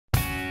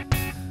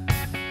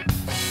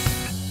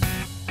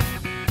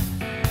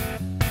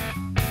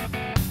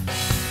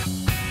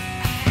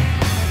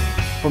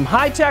From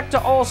high-tech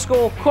to old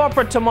school,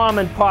 corporate to mom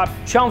and pop,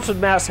 Chelmsford,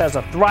 Mass. Has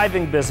a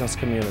thriving business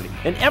community.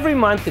 And every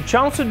month, the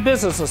Chelmsford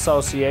Business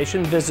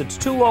Association visits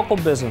 2 local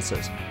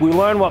businesses. We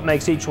learn what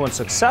makes each one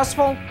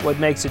successful, what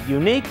makes it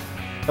unique,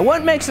 and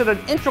what makes it an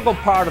integral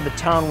part of the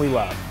town we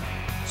love.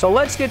 So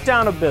let's get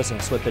down to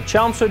business with the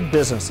Chelmsford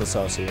Business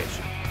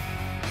Association.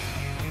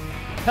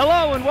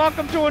 Hello and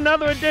welcome to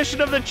another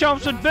edition of the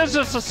Chelmsford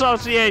Business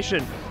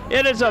Association.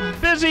 It is a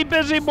busy,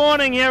 busy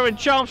morning here in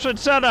Chelmsford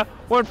Center.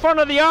 We're in front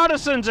of the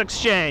Artisans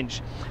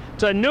Exchange.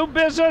 It's a new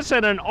business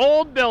and an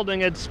old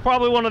building. It's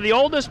probably one of the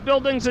oldest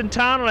buildings in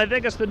town, and I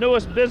think it's the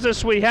newest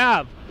business we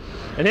have.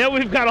 And here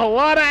we've got a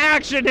lot of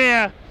action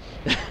here.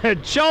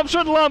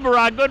 Chelmsford Lumber,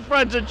 our good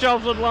friends at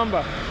Chelmsford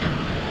Lumber.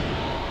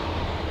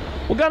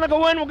 We're gonna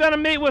go in, we're gonna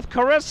meet with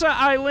Carissa,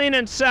 Eileen,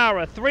 and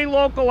Sara, 3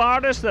 local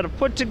artists that have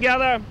put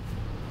together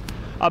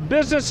a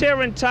business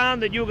here in town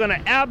that you're going to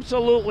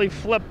absolutely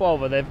flip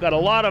over. They've got a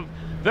lot of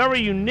very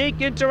unique,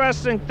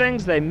 interesting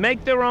things. They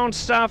make their own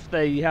stuff.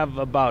 They have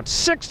about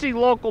 60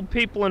 local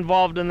people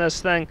involved in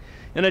this thing.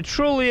 And it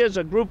truly is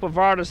a group of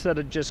artists that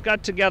have just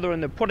got together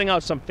and they're putting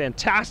out some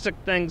fantastic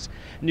things.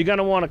 And you're going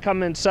to want to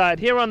come inside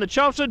here on the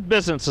Chelmsford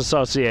Business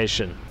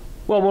Association.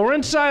 Well, we're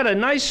inside a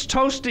nice,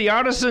 toasty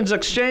Artisans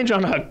Exchange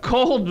on a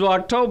cold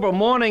October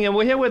morning, and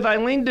we're here with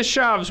Eileen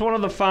DeChaves, one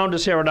of the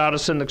founders here at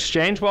Artisans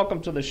Exchange.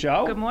 Welcome to the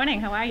show. Good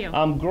morning. How are you?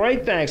 I'm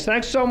great, thanks.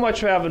 Thanks so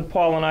much for having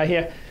Paul and I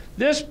here.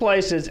 This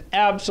place is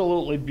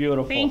absolutely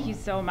beautiful. Thank you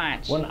so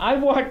much. When I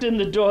walked in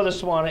the door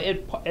this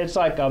morning, it's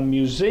like a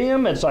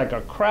museum. It's like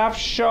a craft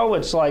show.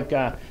 It's like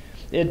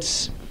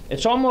it's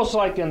almost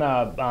like in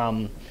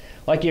a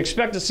like you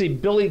expect to see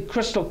Billy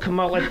Crystal come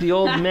out like the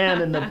old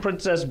man in The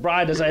Princess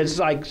Bride. It's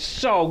like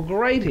so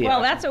great here.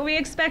 Well, that's what we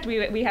expect.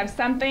 We have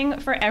something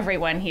for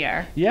everyone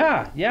here.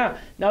 Yeah, yeah.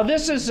 Now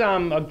this is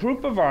a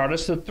group of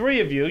artists, the 3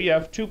 of you. You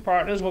have 2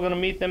 partners. We're going to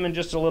meet them in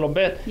just a little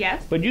bit.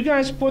 Yes. But you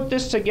guys put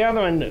this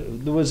together,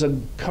 and there was a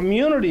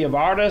community of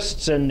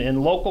artists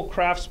and local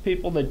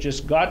craftspeople that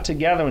just got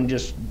together and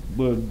just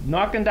were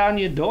knocking down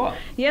your door.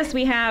 Yes,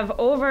 we have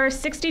over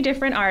 60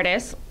 different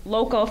artists,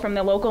 local from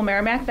the local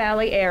Merrimack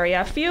Valley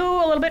area. A few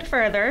a little bit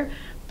further,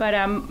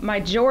 but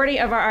majority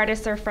of our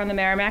artists are from the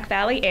Merrimack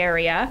Valley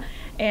area,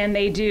 and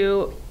they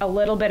do a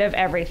little bit of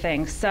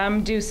everything.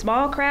 Some do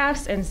small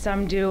crafts, and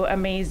some do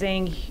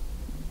amazing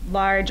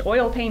large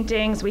oil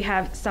paintings. We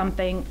have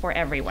something for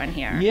everyone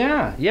here.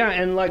 Yeah, yeah,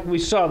 and like we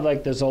saw,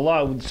 like there's a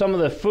lot. Some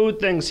of the food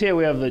things here.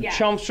 We have the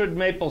Chelmsford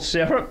maple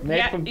syrup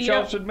made from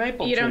Chelmsford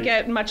maple trees. You don't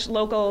get much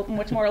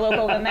more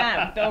local than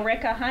that.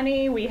 Billerica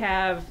honey. We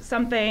have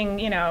something,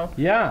 you know.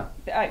 Yeah.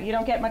 You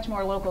don't get much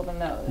more local than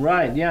those.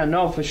 Right, yeah,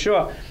 no, for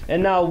sure.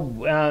 And now,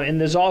 and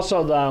there's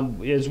also,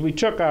 as we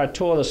took our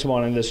tour this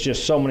morning, there's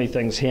just so many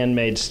things,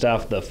 handmade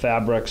stuff, the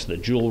fabrics, the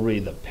jewelry,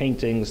 the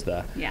paintings,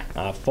 the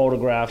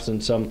photographs,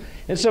 and some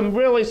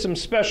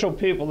special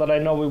people that I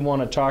know we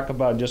want to talk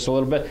about just a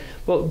little bit.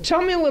 Well,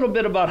 tell me a little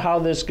bit about how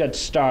this got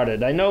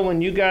started. I know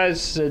when you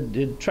guys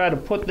tried to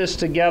put this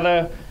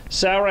together,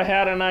 Sara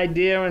had an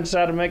idea and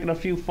started making a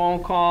few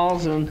phone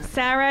calls. And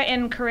Sara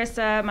and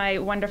Carissa, my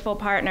wonderful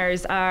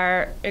partners,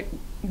 are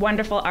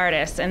wonderful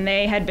artists, and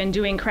they had been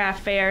doing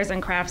craft fairs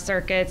and craft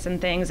circuits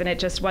and things, and it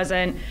just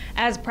wasn't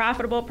as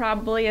profitable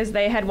probably as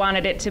they had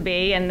wanted it to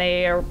be. And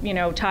they are, you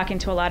know, talking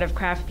to a lot of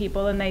craft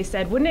people, and they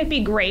said, wouldn't it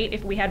be great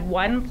if we had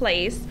one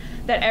place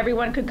that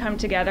everyone could come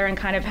together and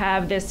kind of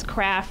have this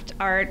craft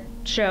art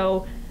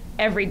show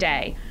every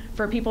day,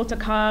 for people to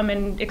come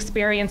and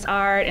experience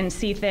art and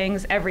see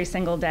things every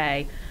single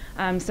day.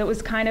 So it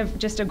was kind of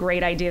just a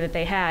great idea that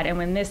they had. And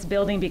when this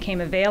building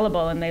became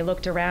available and they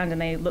looked around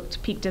and they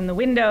peeked in the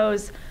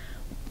windows,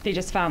 they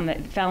just fell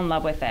in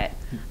love with it,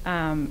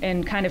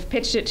 and kind of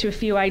pitched it to a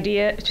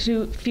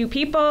few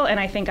people. And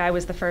I think I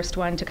was the first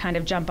one to kind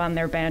of jump on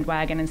their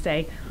bandwagon and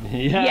say,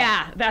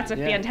 yeah that's a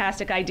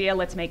fantastic idea.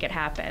 Let's make it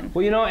happen.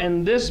 Well, you know,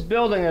 and this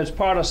building, as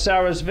part of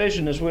Sara's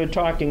vision, as we were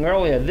talking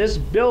earlier, this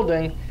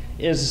building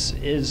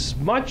is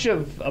much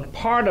of a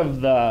part of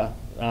the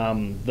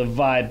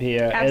vibe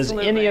here as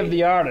any of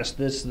the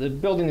artists. The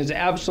building is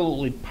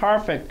absolutely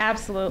perfect.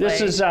 Absolutely. This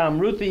is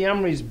Ruthie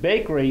Emery's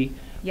bakery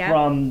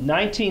from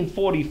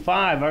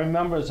 1945. I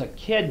remember as a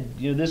kid,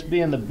 this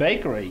being the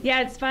bakery.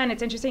 Yeah, it's fun.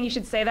 It's interesting you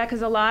should say that,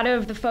 because a lot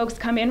of the folks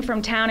come in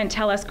from town and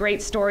tell us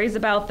great stories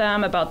about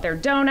them, about their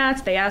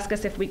donuts. They ask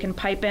us if we can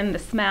pipe in the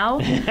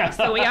smell.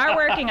 So we are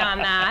working on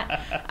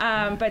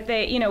that. But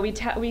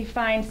we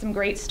find some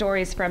great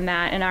stories from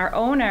that. And our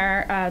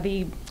owner,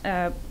 the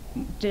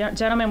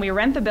gentleman we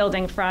rent the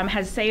building from,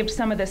 has saved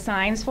some of the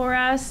signs for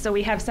us. So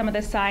we have some of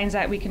the signs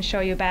that we can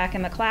show you back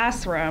in the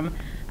classroom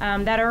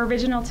that are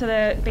original to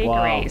the bakery.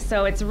 Wow.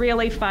 So it's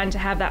really fun to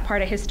have that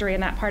part of history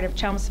and that part of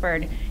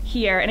Chelmsford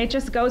here. And it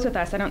just goes with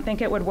us. I don't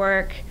think it would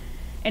work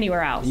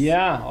anywhere else.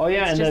 Yeah, oh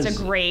yeah. It's just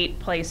a great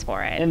place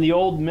for it. And the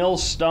old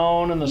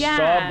millstone and the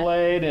saw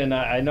blade, and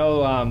I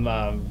know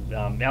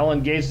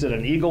Ellen Gates did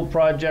an eagle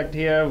project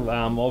here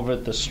over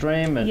at the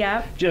stream,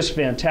 and just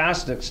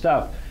fantastic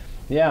stuff.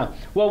 Yeah.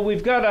 Well,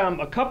 we've got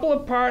a couple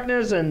of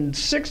partners and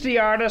 60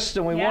 artists,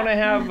 and we want to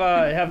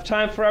have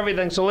time for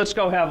everything. So let's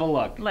go have a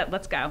look.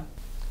 Let's go.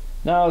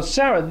 Now,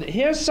 Sara,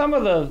 here's some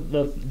of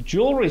the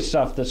jewelry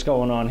stuff that's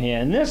going on here,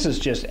 and this is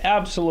just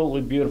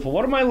absolutely beautiful.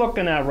 What am I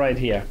looking at right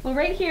here? Well,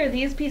 right here,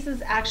 these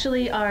pieces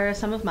actually are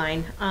some of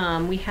mine.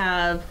 We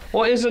have...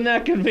 Well, isn't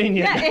that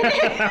convenient?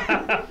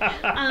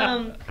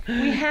 Yeah,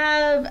 we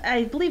have,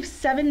 I believe,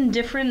 7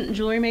 different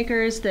jewelry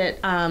makers that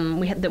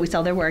we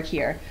sell their work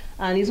here.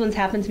 These ones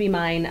happen to be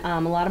mine. A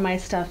lot of my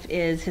stuff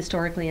is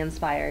historically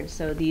inspired.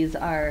 So these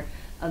are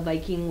a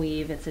Viking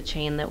weave. It's a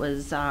chain that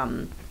was...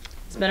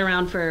 it's been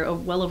around for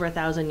well over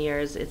 1,000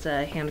 years. It's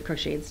a hand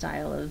crocheted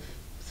style of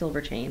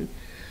silver chain.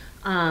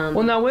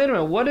 Well, now wait a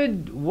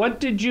minute. What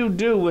did you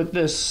do with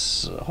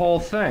this whole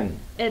thing?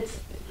 It's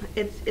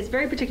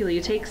very particular.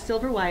 You take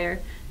silver wire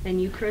and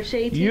you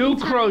crochet. You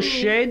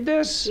crocheted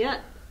this? Yeah,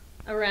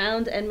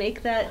 around and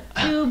make that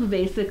tube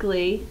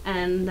basically,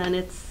 and then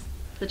it's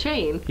the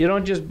chain. You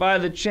don't just buy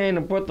the chain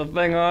and put the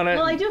thing on it?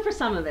 Well, I do for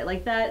some of it.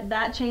 Like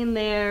that chain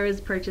there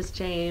is purchase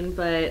chain,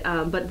 but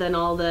then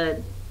all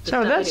the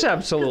So that's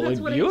absolutely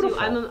beautiful.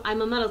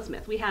 I'm a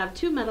metalsmith. We have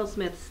 2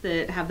 metalsmiths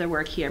that have their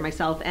work here,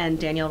 myself and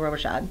Danielle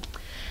Robichaud.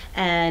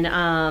 And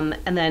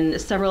then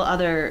several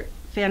other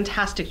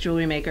fantastic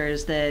jewelry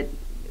makers that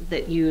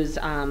use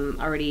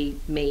already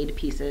made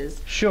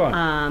pieces. Sure.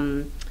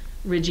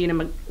 Regina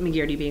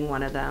McGearty being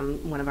one of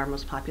them, one of our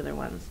most popular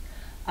ones.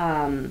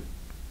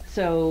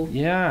 So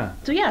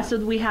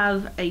we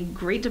have a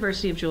great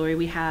diversity of jewelry.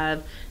 We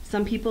have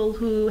some people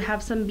who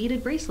have some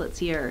beaded bracelets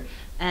here,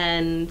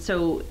 and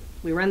so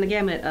we run the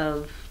gamut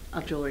of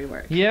jewelry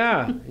work.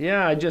 Yeah.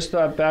 I just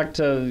thought back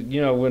to,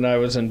 when I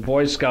was in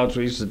Boy Scouts,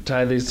 we used to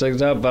tie these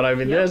things up. But I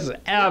mean, this is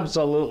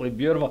absolutely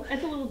beautiful.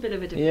 It's a little bit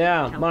of a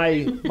different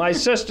my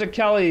sister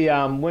Kelly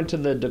went to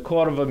the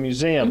DeCordova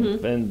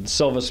Museum in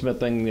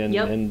silversmithing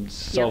and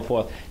so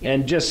forth,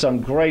 and just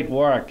some great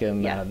work.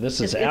 And this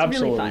is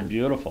absolutely really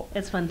beautiful.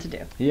 It's fun to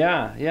do.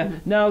 Yeah.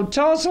 Now,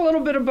 tell us a little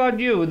bit about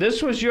you.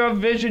 This was your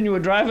vision. You were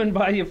driving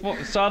by, you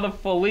saw the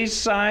Felice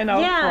sign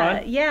out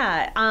front.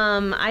 Yeah.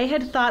 I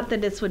had thought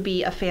that this would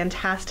be a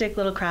fantastic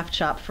little craft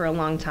shop for a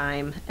long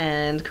time,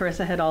 and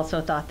Carissa had also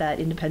thought that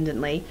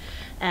independently,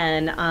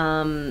 and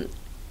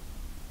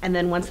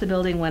then once the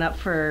building went up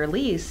for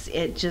lease,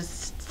 it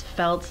just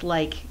felt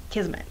like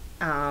kismet.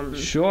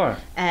 Sure.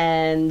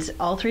 And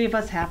all 3 of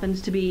us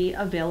happened to be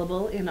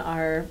available in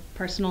our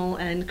personal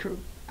and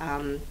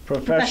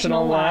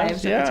professional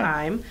lives at the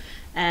time.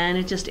 And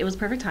it was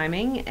perfect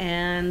timing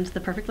and the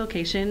perfect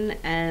location,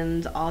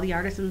 and all the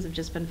artisans have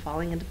just been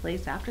falling into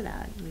place after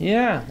that.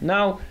 Yeah.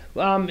 Now,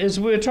 as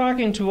we were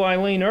talking to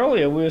Eileen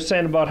earlier, we were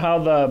saying about how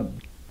the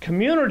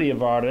community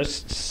of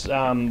artists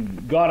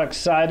got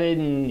excited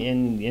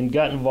and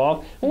got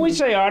involved. When we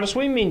say artists,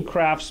 we mean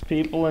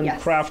craftspeople and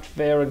craft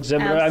fair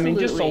exhibitors. Absolutely. I mean,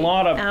 just a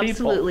lot of people.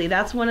 Absolutely.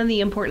 That's one of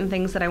the important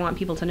things that I want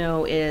people to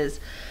know is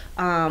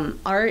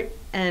art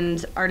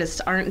and artists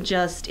aren't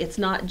just, it's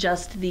not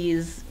just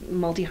these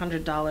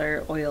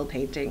multi-$100 oil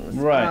paintings.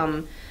 Right.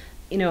 A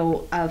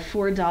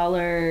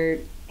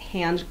 $4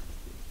 hand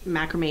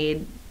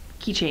macrame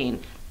keychain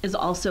is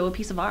also a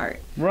piece of art.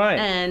 Right.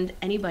 And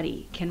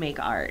anybody can make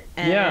art.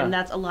 And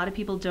that's, a lot of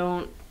people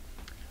don't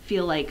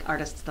feel like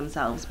artists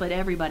themselves, but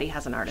everybody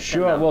has an artist.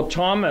 Sure. Well,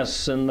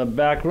 Thomas in the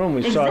back room,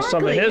 we saw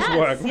some of his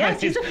work. Yes,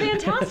 he's a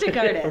fantastic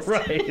artist.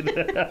 Right.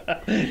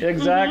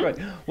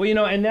 Exactly.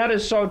 Well, and that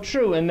is so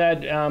true. And that,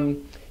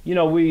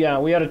 we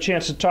had a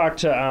chance to talk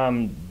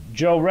to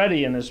Joe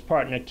Reddy and his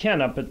partner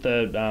Ken up at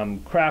the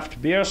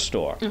craft beer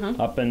store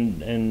up in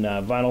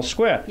Vinyl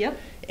Square. Yep.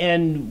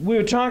 And we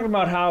were talking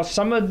about how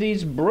some of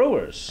these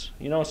brewers,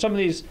 some of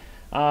these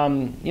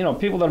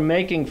people that are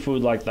making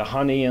food like the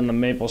honey and the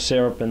maple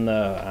syrup in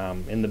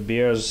the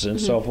beers and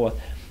so forth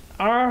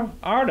are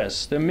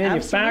artists. They're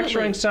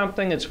manufacturing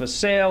something. It's for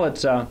sale.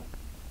 It's a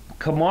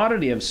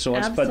commodity of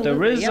sorts. But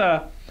there is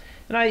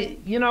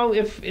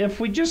if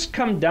we just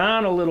come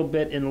down a little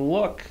bit and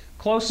look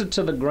closer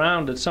to the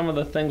ground at some of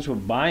the things we're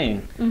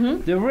buying,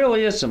 there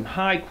really is some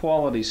high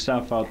quality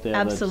stuff out there.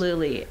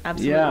 Absolutely.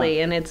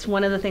 And it's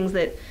one of the things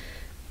that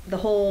the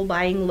whole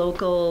buying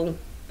local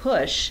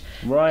push,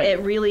 it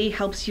really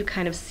helps you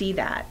kind of see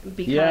that,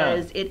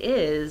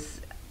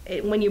 because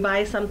when you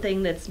buy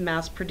something that's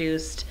mass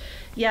produced,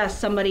 yes,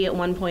 somebody at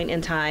one point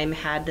in time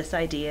had this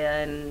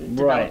idea and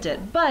developed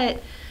it,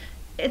 but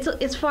it's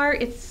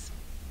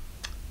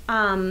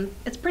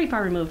pretty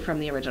far removed from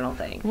the original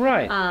thing.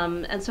 Right.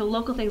 And so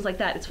local things like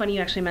that. It's funny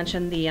you actually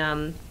mentioned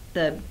the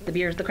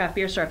craft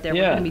beer store up there.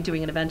 We're going to be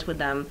doing an event with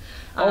them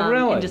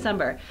in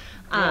December.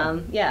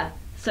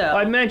 So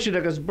I mentioned it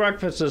because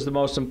breakfast is the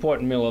most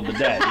important meal of the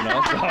day, So.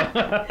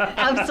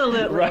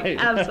 Absolutely. Right.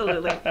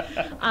 Absolutely.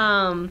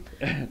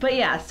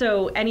 But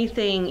so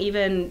anything,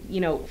 even,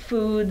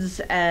 foods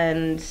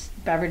and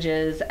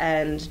beverages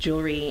and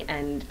jewelry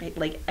and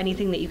like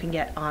anything that you can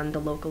get on the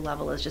local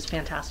level is just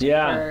fantastic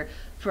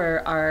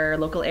for our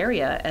local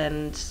area,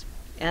 and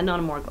and on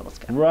a more global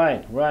scale.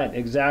 Right,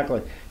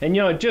 exactly. And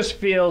it just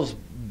feels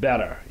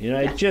better.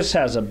 It just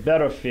has a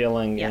better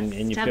feeling, Yes,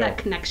 and you to have feel that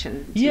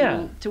connection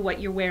to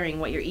what you're wearing,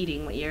 what you're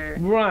eating, what you're...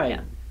 Right.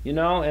 Yeah.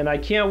 And I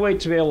can't wait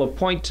to be able to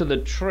point to the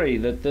tree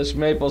that this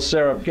maple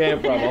syrup came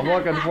from. I'm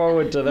looking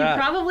forward to that.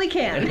 You probably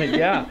can.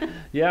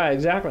 Yeah,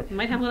 exactly. You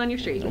might have one on your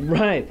street.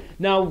 Right.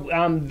 Now,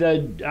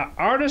 the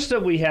artists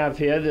that we have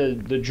here,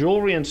 the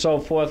jewelry and so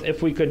forth,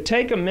 if we could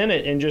take a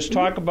minute and just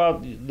talk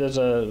about, there's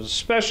a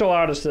special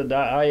artist that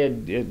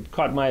it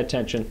caught my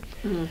attention.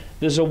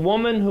 There's a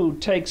woman who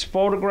takes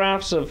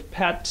photographs of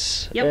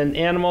pets and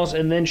animals,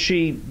 and then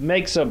she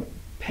makes a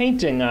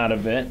painting out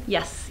of it.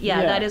 Yes,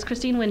 that is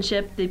Christine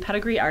Winship, the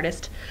pedigree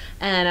artist,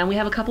 and we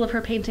have a couple of her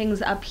paintings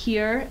up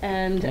here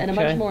and a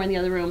bunch more in the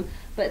other room.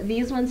 But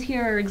these ones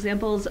here are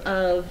examples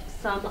of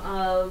some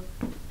of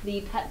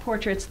the pet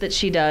portraits that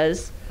she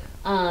does.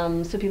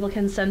 So people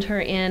can send her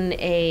in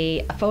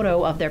a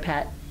photo of their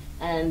pet,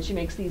 and she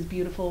makes these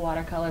beautiful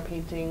watercolor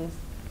paintings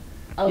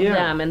of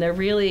them,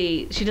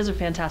 and she does a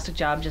fantastic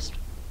job.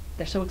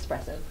 They're so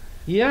expressive.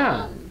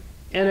 Yeah.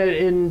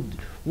 And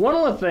one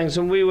of the things,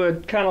 and we were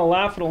kind of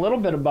laughing a little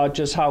bit about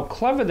just how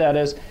clever that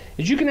is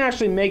you can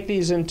actually make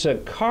these into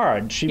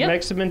cards. She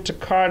makes them into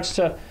cards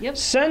to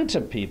send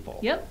to people.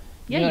 Yep.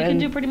 Yeah, you can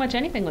do pretty much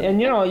anything with it.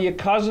 And your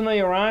cousin or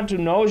your aunt who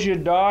knows your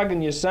dog,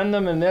 and you send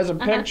them, and there's a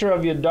picture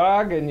of your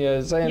dog, and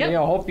you're saying,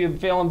 hope you're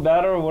feeling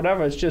better or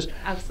whatever. It's just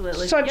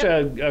such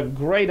a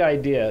great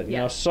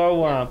idea.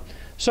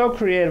 So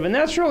creative. And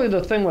that's really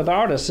the thing with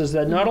artists, is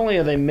that not only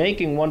are they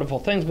making wonderful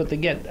things, but they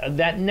get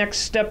that next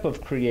step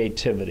of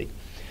creativity.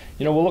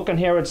 We're looking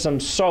here at some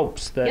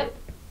soaps that...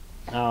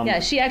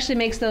 she actually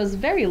makes those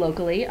very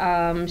locally.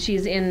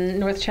 She's in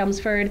North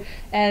Chelmsford,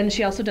 and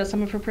she also does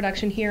some of her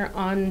production here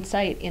on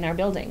site in our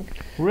building.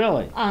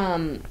 Really?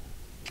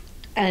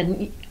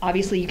 And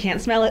obviously you can't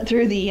smell it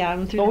through the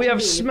but we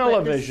have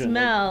smell-o-vision. The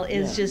smell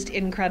is just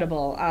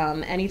incredible.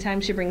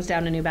 Anytime she brings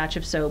down a new batch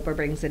of soap or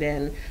brings it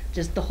in,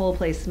 just the whole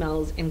place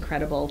smells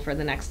incredible for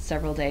the next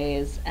several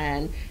days.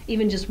 And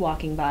even just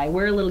walking by,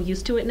 we're a little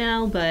used to it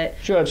now, but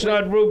sure, it's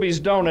not Ruby's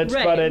Donuts,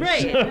 but it's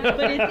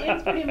but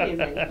it's pretty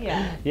amazing.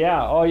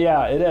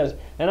 It is.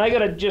 And I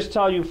gotta just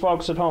tell you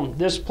folks at home,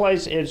 this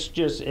place,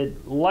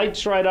 it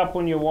lights right up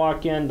when you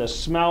walk in. The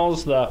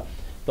smells,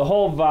 the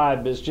whole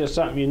vibe is just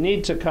something. You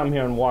need to come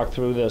here and walk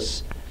through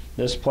this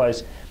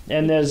place.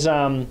 And there's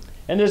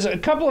a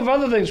couple of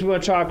other things we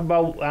want to talk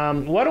about.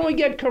 Why don't we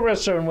get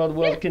Carissa, and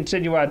we'll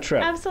continue our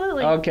trip.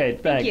 Absolutely. Okay,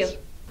 thanks. Thank you.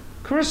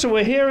 Carissa,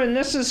 we're here, and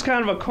this is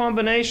kind of a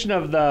combination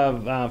of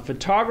the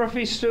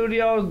photography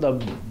studio,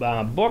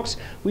 the books.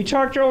 We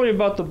talked earlier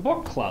about the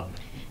book club.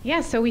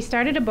 Yeah, so we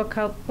started a book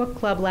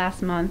club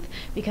last month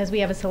because we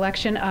have a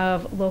selection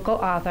of local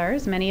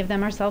authors. Many of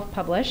them are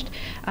self-published.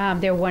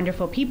 They're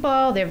wonderful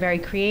people. They're very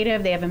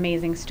creative. They have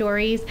amazing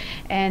stories.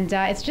 And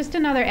it's just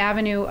another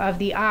avenue of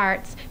the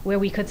arts where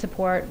we could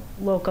support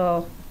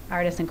local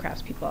artists and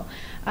craftspeople.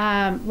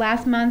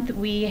 Last month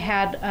we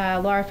had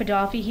Laura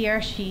Fadolfi here.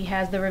 She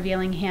has the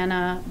Revealing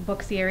Hannah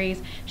book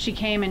series. She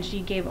came and she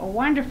gave a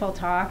wonderful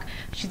talk.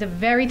 She's a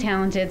very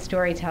talented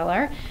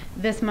storyteller.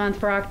 This month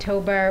for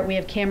October we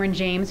have Cameron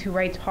James, who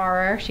writes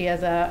horror. She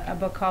has a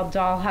book called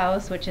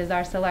Dollhouse, which is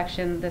our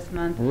selection this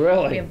month.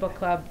 Really? We have book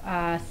club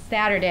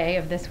Saturday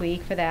of this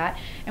week for that.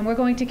 And we're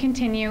going to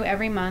continue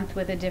every month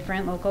with a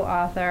different local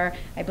author.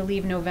 I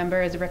believe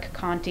November is Rick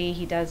Conti.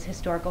 He does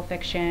historical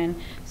fiction.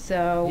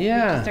 So we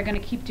just are going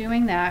to keep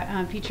doing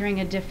that, featuring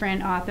a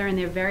different author, and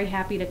they're very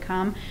happy to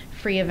come.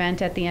 Free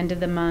event at the end of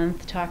the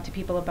month, talk to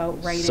people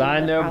about writing,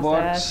 sign their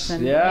process, books.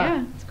 And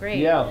yeah, it's great.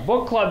 Yeah,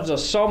 book clubs are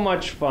so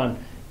much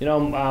fun.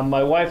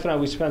 My wife and I,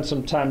 we spent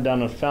some time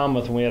down in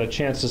Falmouth, and we had a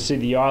chance to see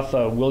the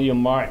author William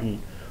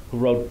Martin, who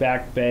wrote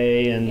Back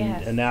Bay and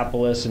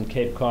Annapolis and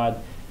Cape Cod,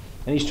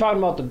 and he's talking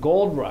about the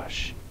gold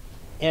rush.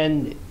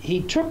 And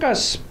he took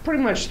us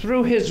pretty much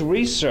through his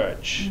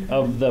research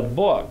of the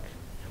book,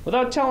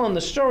 without telling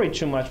the story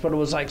too much, but it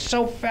was like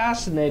so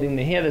fascinating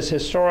to hear this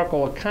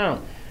historical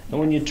account. And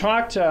when you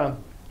talk to...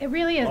 It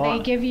really is. They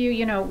give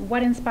you,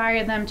 what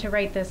inspired them to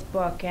write this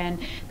book and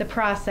the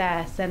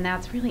process, and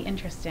that's really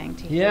interesting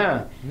to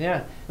hear.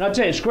 Yeah. And I'll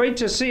tell you, it's great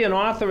to see an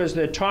author as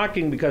they're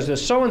talking, because they're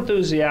so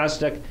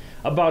enthusiastic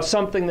about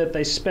something that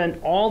they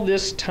spent all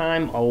this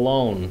time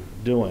alone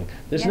doing.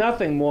 There's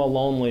nothing more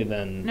lonely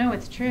than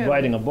it's true.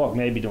 Writing a book,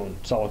 maybe doing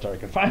solitary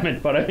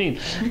confinement, but I mean,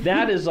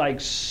 that is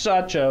like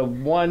such a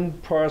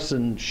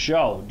one-person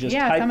show, just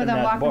typing some of them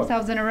that lock book.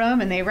 themselves in a room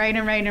and they write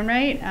and write and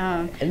write.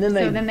 And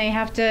then they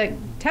have to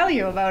tell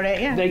you about it.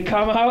 Yeah. They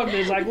come out and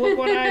it's like, look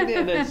what I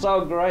did. It's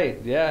so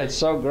great. Yeah, it's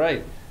so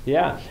great.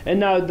 Yeah, and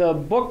now the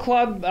book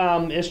club,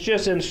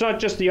 it's not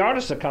just the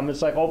artists that come,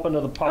 it's like open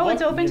to the public. Oh,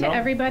 it's open to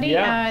everybody.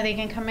 Yeah. They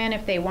can come in.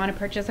 If they want to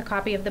purchase a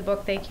copy of the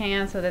book, they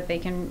can, so that they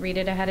can read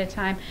it ahead of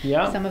time.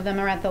 Yeah. Some of them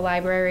are at the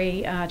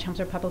library,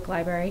 Chelmsford Public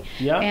Library.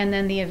 Yeah. And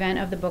then the event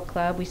of the book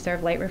club, we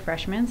serve light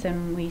refreshments,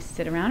 and we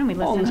sit around and we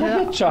listen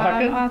to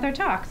author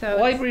talk. So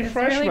light it's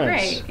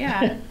refreshments. It's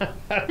really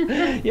great.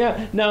 Yeah.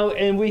 Yeah. Now,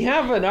 and we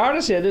have an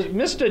artist here,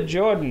 Mr.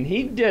 Jordan.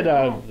 He did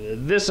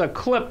this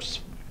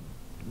eclipse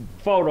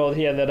photo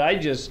here that I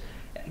just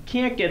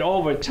can't get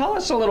over. Tell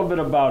us a little bit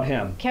about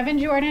him. Kevin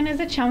Jordan is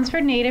a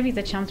Chelmsford native. He's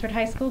a Chelmsford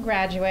High School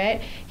graduate.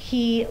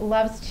 He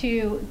loves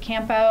to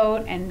camp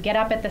out and get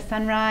up at the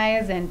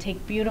sunrise and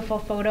take beautiful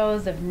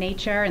photos of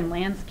nature and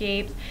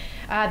landscapes.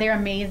 They're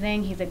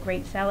amazing. He's a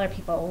great seller.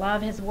 People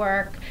love his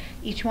work.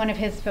 Each one of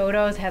his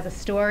photos has a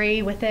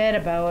story with it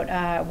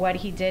about what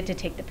he did to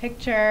take the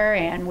picture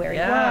and where he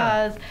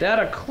was. That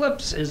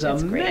eclipse is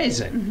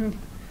amazing. Mm-hmm.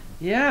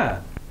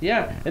 Yeah.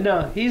 Yeah,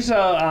 and he's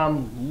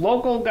a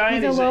local guy.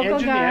 He's and a local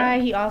engineer. guy.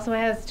 He also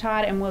has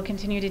taught and will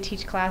continue to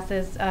teach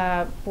classes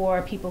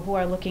for people who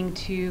are looking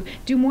to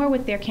do more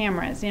with their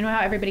cameras. You know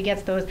how everybody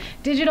gets those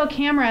digital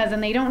cameras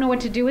and they don't know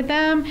what to do with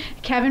them?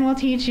 Kevin will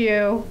teach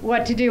you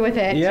what to do with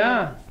it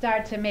to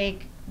start to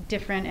make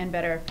different and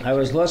better pictures. I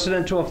was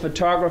listening to a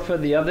photographer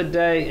the other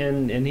day,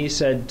 and he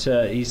said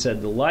the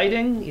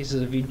lighting. He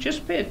says if you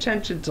just pay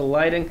attention to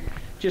lighting,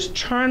 just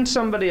turn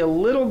somebody a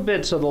little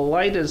bit so the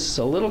light is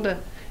a little bit.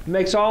 It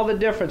makes all the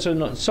difference.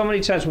 And so many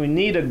times we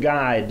need a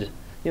guide.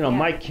 You know,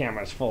 my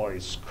camera's full of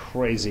these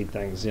crazy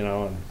things, you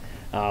know.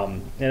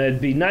 And it'd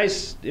be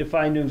nice if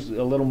I knew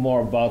a little more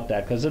about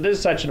that, because it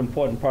is such an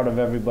important part of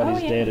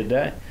everybody's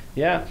day-to-day.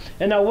 Yeah.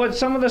 And now what's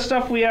some of the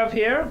stuff we have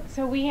here?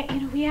 So we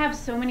have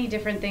so many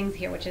different things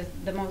here, which is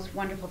the most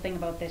wonderful thing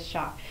about this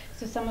shop.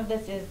 So some of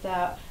this is,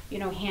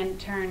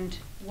 hand-turned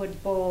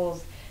wood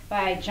bowls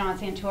by John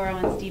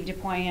Santoro and Steve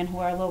DuPoyen, who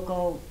are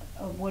local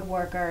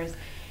woodworkers.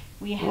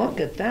 We have Look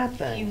at that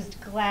thing.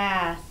 Fused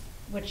glass,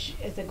 which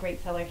is a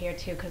great seller here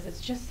too, because it's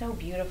just so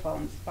beautiful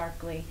and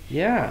sparkly.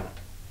 Yeah.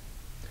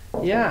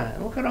 Yeah,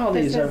 look at all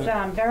these. This is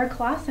Vera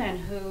Clausen,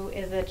 who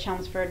is a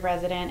Chelmsford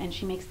resident, and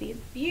she makes these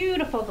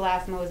beautiful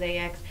glass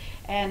mosaics,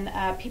 and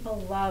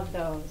people love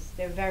those.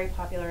 They're very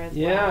popular as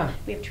well.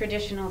 We have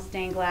traditional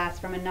stained glass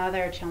from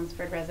another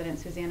Chelmsford resident,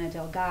 Susanna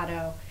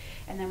Delgado,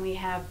 and then we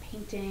have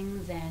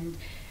paintings and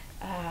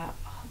all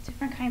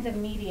different kinds of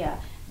media.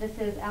 This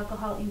is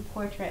alcohol ink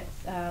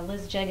portraits.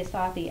 Liz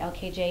Jegasathi,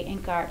 LKJ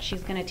Ink Art.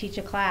 She's going to teach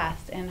a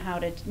class in how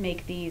to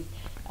make these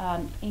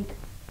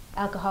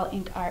alcohol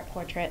ink art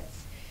portraits.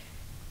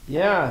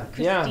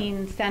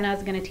 Christine Senna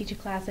is going to teach a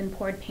class in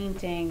poured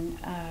painting.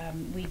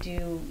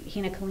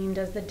 Hina Kaleem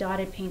does the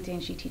dotted painting.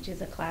 She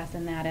teaches a class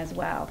in that as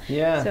well.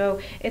 Yeah.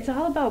 So it's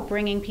all about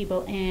bringing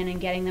people in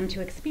and getting them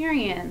to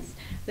experience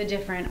the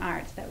different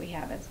arts that we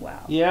have as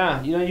well.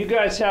 Yeah, you know, you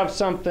guys have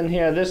something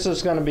here. This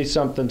is going to be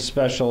something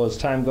special as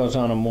time goes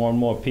on and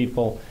more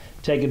people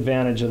take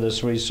advantage of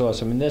this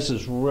resource. I mean, this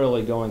is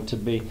really going to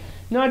be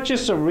not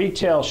just a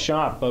retail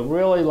shop, but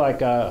really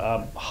like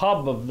a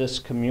hub of this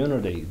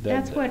community.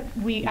 That's what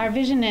our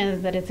vision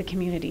is, that it's a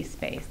community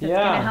space that's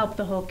going to help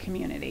the whole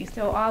community.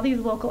 So all these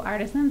local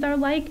artisans are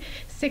like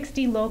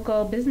 60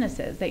 local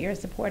businesses that you're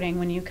supporting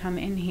when you come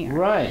in here.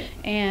 Right.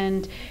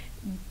 And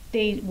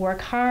they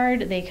work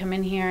hard, they come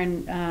in here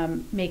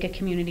and make a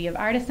community of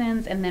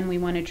artisans, and then we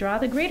want to draw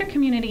the greater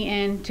community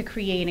in to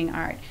creating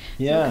art.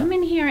 So come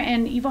in here,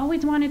 and you've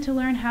always wanted to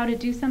learn how to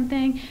do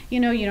something.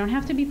 You know, you don't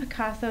have to be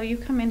Picasso. You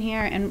come in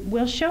here and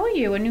we'll show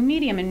you a new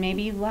medium, and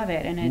maybe you love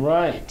it, and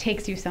it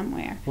takes you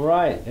somewhere.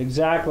 Right,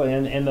 exactly.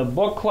 And the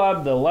book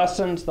club, the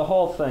lessons, the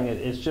whole thing,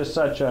 it's just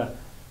such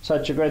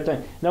a great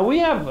thing. Now we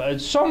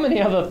have so many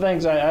other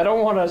things. I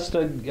don't want us to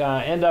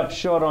end up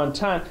short on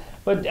time.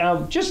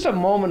 But just a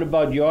moment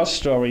about your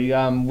story.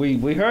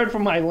 We heard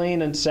from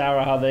Eileen and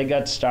Sara how they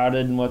got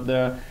started and what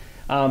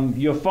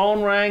your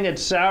phone rang at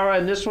Sara,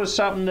 and this was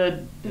something that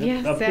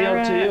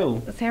appealed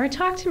to you. Sara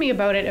talked to me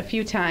about it a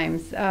few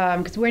times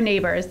because we're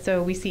neighbors,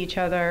 so we see each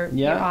other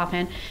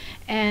often.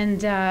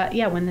 And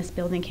when this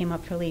building came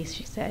up for lease,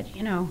 she said,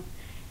 you know,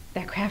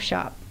 that craft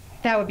shop,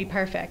 that would be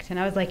perfect. And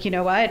I was like, you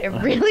know what? It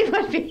really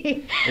would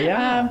be.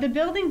 The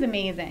building's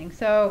amazing.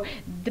 So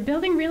the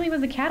building really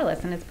was a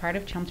catalyst, and it's part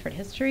of Chelmsford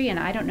history. And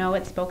I don't know,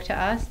 it spoke to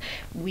us.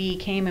 We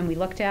came and we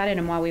looked at it,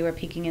 and while we were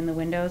peeking in the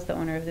windows, the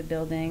owner of the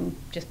building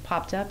just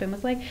popped up and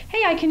was like,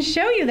 hey, I can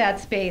show you that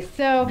space.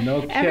 So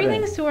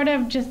everything sort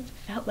of just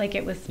felt like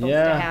it was supposed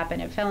to happen.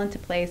 It fell into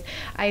place.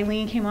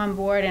 Eileen came on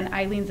board, and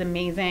Eileen's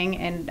amazing.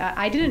 And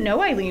I didn't know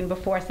Eileen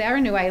before.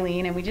 Sara knew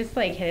Eileen, and we just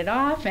like hit it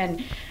off.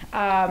 And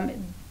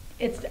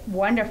it's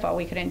wonderful.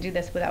 We couldn't do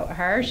this without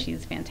her.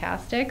 She's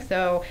fantastic.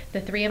 So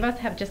the three of us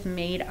have just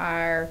made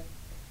our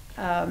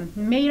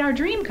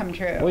dream come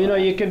true. Well, you know,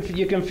 you can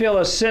feel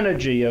a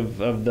synergy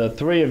of the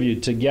three of you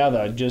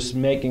together, just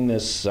making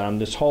this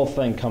this whole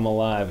thing come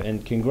alive.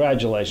 And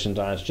congratulations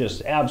on it. It's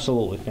just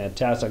absolutely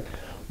fantastic.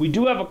 We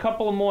do have a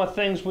couple of more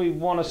things we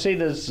want to see.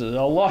 There's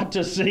a lot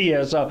to see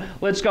here, so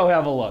let's go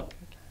have a look.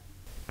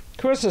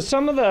 Carissa,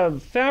 some of the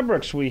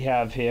fabrics we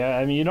have here,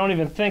 I mean, you don't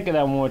even think of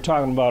that when we're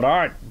talking about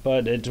art,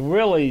 but it's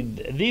really,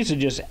 these are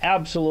just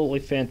absolutely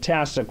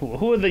fantastic.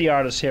 Who are the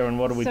artists here, and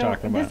what are we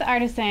talking about? This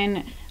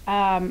artisan,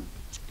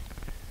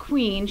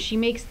 Queen, she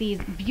makes these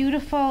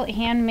beautiful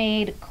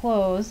handmade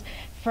clothes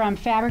from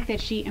fabric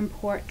that she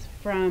imports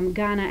from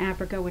Ghana,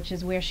 Africa, which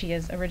is where she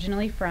is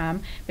originally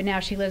from, but now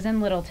she lives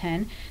in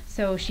Littleton.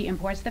 So she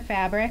imports the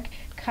fabric,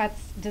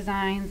 cuts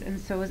designs, and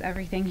sews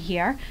everything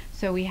here.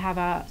 So we have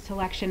a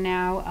selection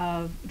now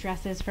of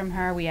dresses from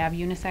her. We have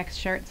unisex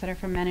shirts that are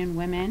for men and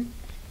women.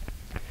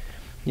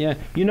 Yeah,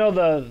 you know,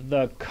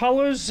 the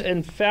colors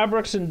and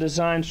fabrics and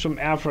designs from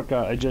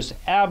Africa are just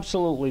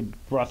absolutely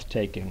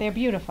breathtaking. They're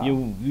beautiful.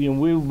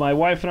 My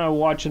wife and I were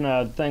watching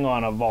a thing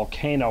on a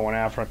volcano in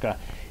Africa,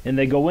 and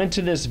they go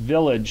into this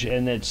village,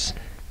 and it's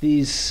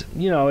these,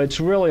 it's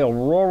really a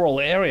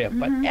rural area,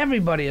 but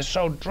everybody is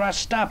so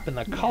dressed up, and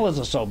the colors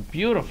are so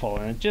beautiful,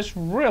 and it's just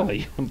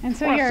really impressive. And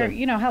so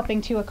you're,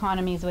 helping two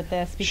economies with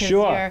this, because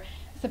you're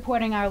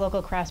supporting our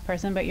local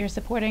craftsperson, but you're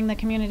supporting the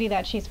community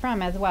that she's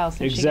from as well,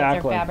 since she gets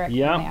her fabric from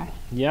there.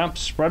 Yep,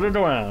 spread it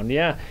around,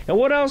 yeah. And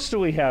what else do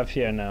we have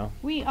here now?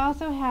 We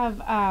also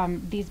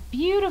have these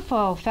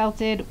beautiful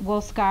felted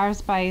wool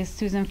scarves by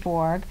Susan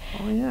Forg.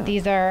 Oh, yeah.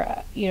 These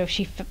are,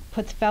 she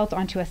puts felt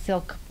onto a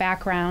silk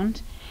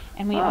background.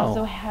 And we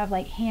also have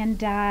like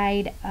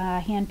hand-dyed,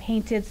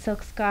 hand-painted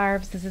silk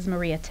scarves. This is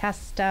Maria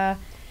Testa.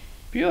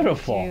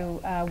 Beautiful.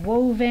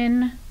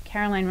 Woven.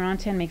 Caroline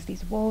Ronton makes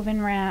these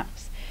woven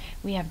wraps.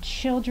 We have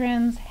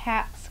children's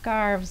hats,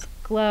 scarves,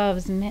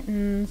 gloves,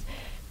 mittens.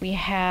 We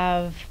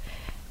have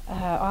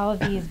all of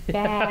these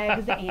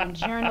bags and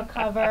journal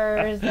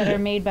covers that are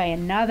made by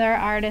another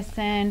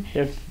artisan.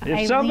 If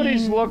Eileen,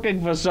 somebody's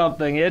looking for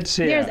something, it's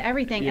here. There's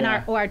everything.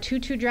 Yeah. And our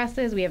tutu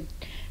dresses, we have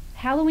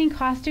Halloween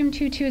costume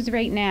tutus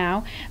right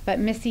now, but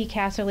Missy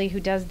Casserly,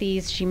 who does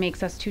these, she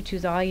makes us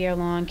tutus all year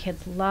long.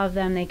 Kids love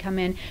them. They come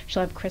in.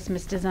 She'll have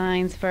Christmas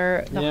designs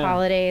for the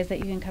holidays that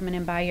you can come in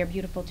and buy your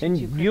beautiful tutu. And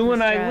Christmas you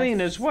and dress. Eileen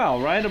as well,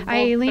 right?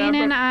 Eileen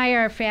and I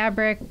are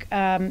fabric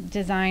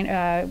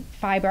design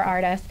fiber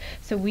artists,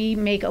 so we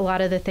make a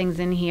lot of the things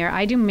in here.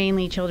 I do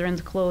mainly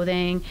children's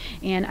clothing,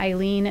 and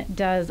Eileen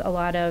does a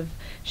lot of.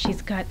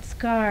 She's got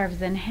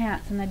scarves and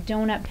hats and the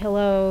donut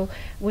pillow,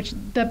 which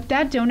that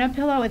donut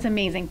pillow is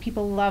amazing.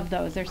 People love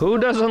those. They're Who so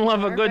doesn't popular,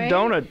 love a good right?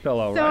 donut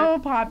pillow, So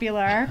right?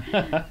 popular.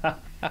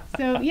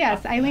 So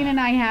yes, Eileen and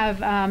I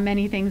have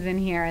many things in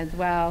here as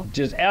well.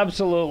 Just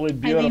absolutely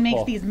beautiful. Eileen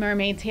makes these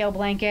mermaid tail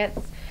blankets.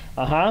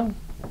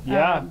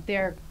 Yeah.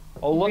 They're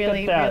Look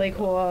really, at that. really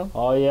cool.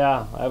 Oh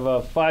yeah, I have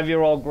a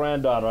 5-year-old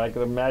granddaughter. I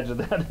can imagine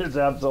that is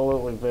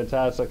absolutely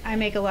fantastic. I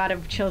make a lot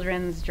of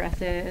children's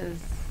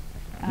dresses.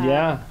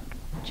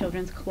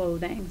 Children's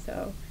clothing,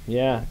 so.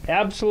 Yeah,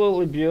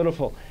 absolutely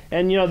beautiful.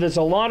 And there's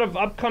a lot of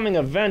upcoming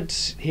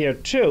events here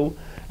too.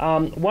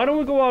 Why don't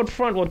we go out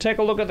front? We'll take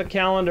a look at the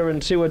calendar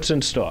and see what's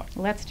in store.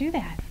 Let's do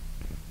that.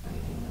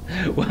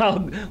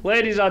 Well,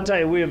 ladies, I'll tell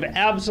you, we have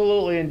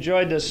absolutely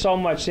enjoyed this so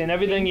much, seeing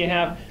everything you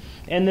have.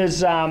 And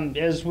there's,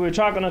 as we were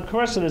talking to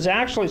Carissa, there's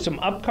actually some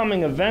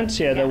upcoming events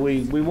here that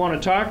we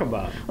want to talk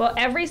about. Well,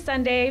 every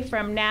Sunday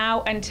from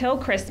now until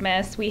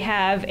Christmas, we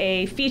have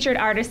a featured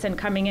artisan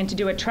coming in to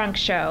do a trunk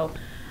show,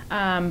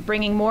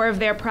 bringing more of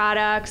their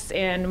products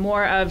and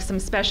more of some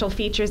special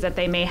features that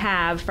they may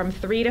have from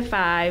 3 to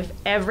 5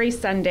 every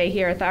Sunday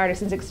here at the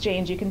Artisans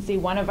Exchange. You can see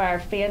one of our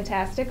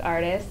fantastic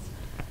artists.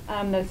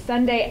 The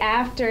Sunday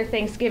after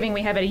Thanksgiving,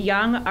 we have a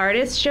young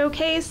artist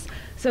showcase.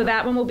 So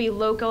that one will be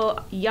local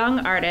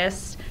young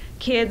artists,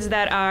 kids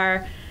that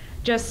are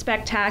just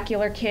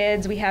spectacular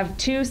kids. We have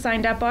 2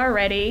 signed up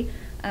already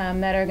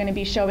that are going to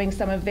be showing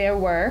some of their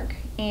work.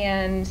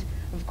 And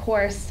of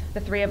course,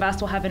 the 3 of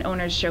us will have an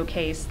owner's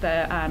showcase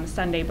the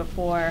Sunday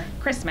before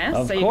Christmas.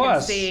 Of so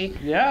course. You can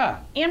see Yeah.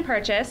 and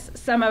purchase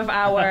some of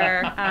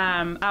our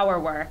our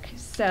work.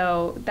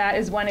 So that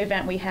is one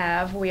event we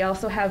have. We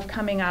also have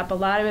coming up a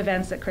lot of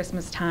events at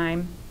Christmas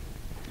time.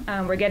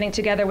 We're getting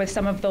together with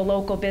some of the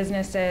local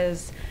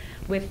businesses,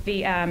 with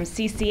the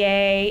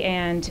CCA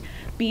and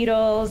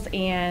Beatles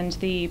and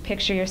the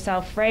Picture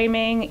Yourself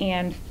framing,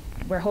 and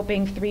we're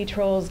hoping 3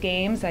 Trolls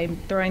games. I'm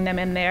throwing them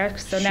in there,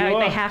 so now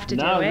they have to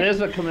do it. Now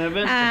there's a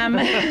commitment.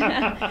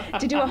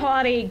 To do a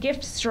holiday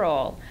gift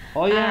stroll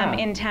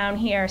in town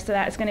here. So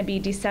that's going to be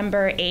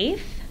December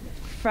 8th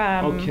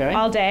from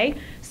all day.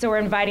 So we're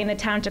inviting the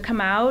town to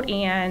come out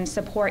and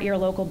support your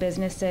local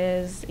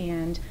businesses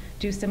and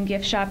do some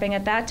gift shopping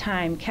at that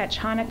time. Catch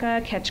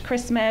Hanukkah, catch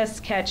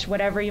Christmas, catch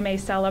whatever you may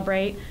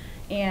celebrate,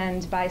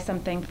 and buy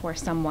something for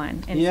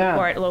someone and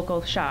support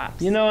local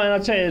shops. And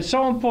I'll tell you, it's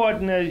so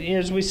important,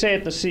 as we say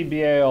at the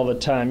CBA all the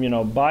time,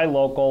 buy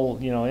local,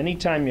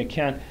 anytime you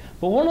can.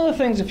 But one of the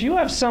things, if you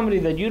have somebody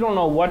that you don't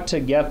know what to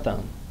get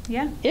them,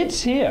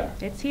 it's here.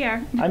 It's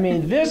here. I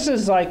mean, this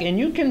is like, and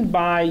you could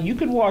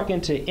walk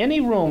into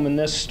any room in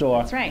this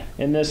store. That's right.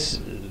 In this,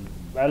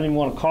 I don't even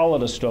want to call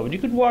it a store, but you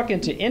could walk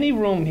into any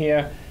room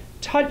here,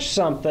 touch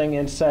something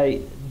and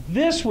say,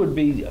 this would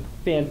be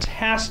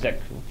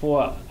fantastic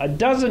for a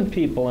dozen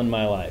people in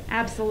my life.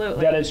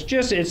 Absolutely. That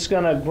it's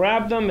going to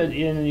grab them and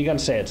you're going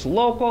to say it's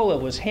local,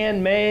 it was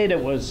handmade,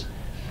 it was,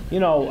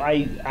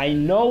 I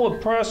know a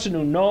person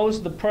who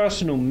knows the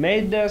person who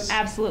made this.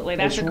 Absolutely.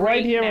 That's it's a great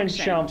right here connection.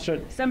 in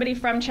Chelmsford. Somebody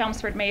from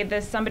Chelmsford made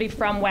this, somebody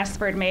from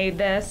Westford made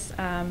this.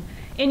 And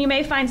you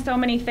may find so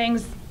many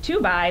things to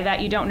buy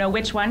that you don't know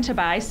which one to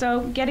buy,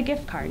 so get a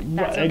gift card.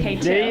 That's okay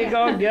too. There you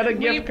go, get a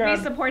gift card.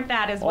 We support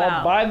that as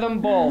well. Or buy them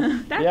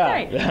both. That's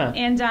right. Yeah.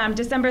 And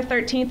December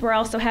 13th, we're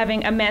also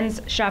having a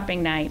men's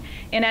shopping night.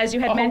 And as you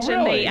had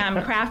mentioned, really?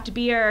 the craft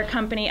beer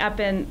company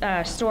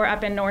store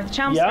up in North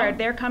Chelmsford,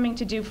 they're coming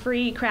to do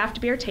free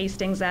craft beer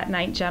tastings that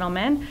night,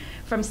 gentlemen,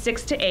 from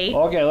 6 to 8.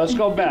 Okay, let's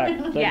go back.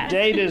 The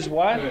date is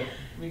what? Let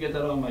me get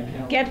that on my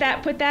calendar.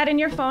 Put that in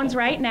your phones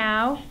right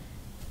now.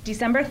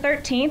 December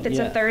 13th, it's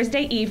a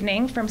Thursday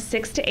evening from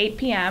 6 to 8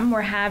 p.m. We're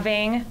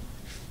having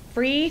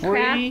free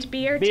craft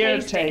beer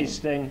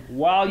tasting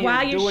while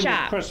you're doing your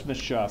shop. Christmas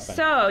shopping.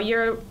 So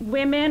your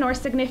women or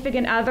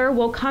significant other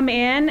will come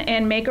in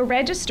and make a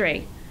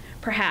registry,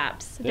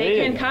 perhaps. They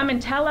can come and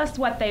tell us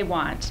what they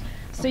want.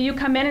 So you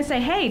come in and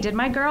say, hey, did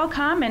my girl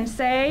come and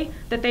say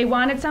that they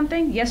wanted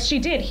something? Yes, she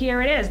did.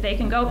 Here it is. They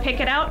can go pick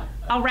it out.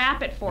 I'll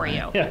wrap it for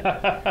you.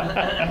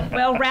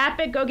 We'll wrap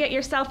it, go get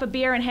yourself a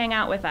beer and hang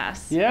out with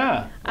us.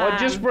 Yeah, or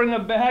just bring a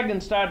bag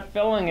and start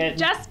filling it.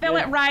 Just fill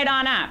it right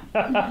on up.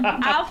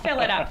 I'll fill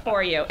it up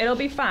for you. It'll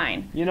be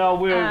fine. You know,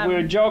 we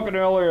were joking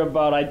earlier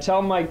about, I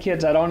tell my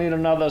kids I don't need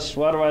another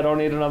sweater, I don't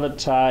need another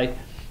tie.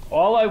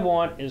 All I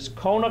want is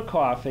Kona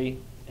coffee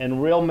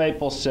and real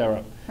maple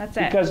syrup. That's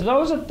it. Because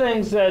those are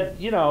things that,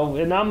 you know,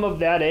 and I'm of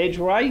that age,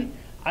 right?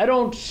 I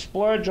don't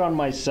splurge on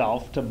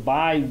myself to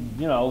buy,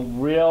 you know,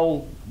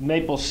 real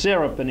maple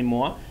syrup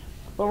anymore.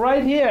 But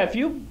right here, if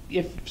you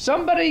have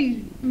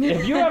somebody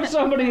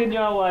in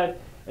your life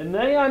and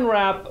they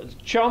unwrap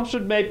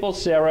Chelmsford maple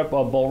syrup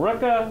or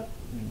Billerica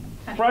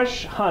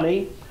fresh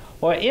honey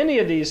or any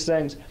of these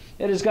things,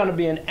 it is going to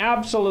be an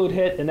absolute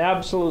hit, an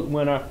absolute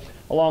winner,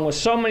 along with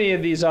so many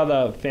of these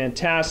other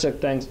fantastic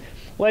things.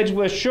 Ladies,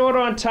 we're short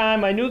on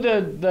time. I knew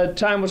the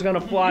time was going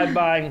to fly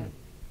by.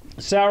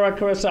 Sara,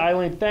 Carissa,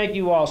 Eileen, thank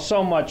you all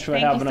so much for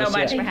having us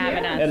here. Thank you so much for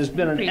having us. It has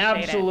been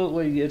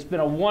it's been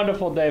a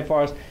wonderful day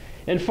for us.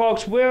 And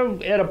folks,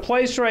 we're at a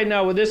place right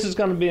now where this is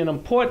going to be an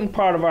important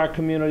part of our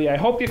community. I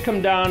hope you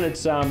come down.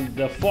 It's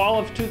the fall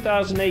of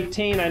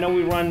 2018. I know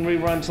we run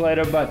reruns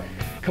later, but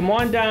come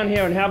on down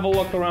here and have a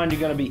look around. You're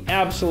going to be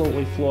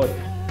absolutely floored.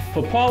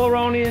 For Paul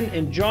Aronian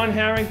and John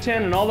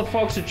Harrington and all the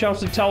folks at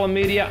Chelmsford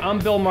Telemedia, I'm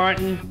Bill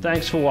Martin.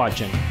 Thanks for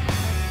watching.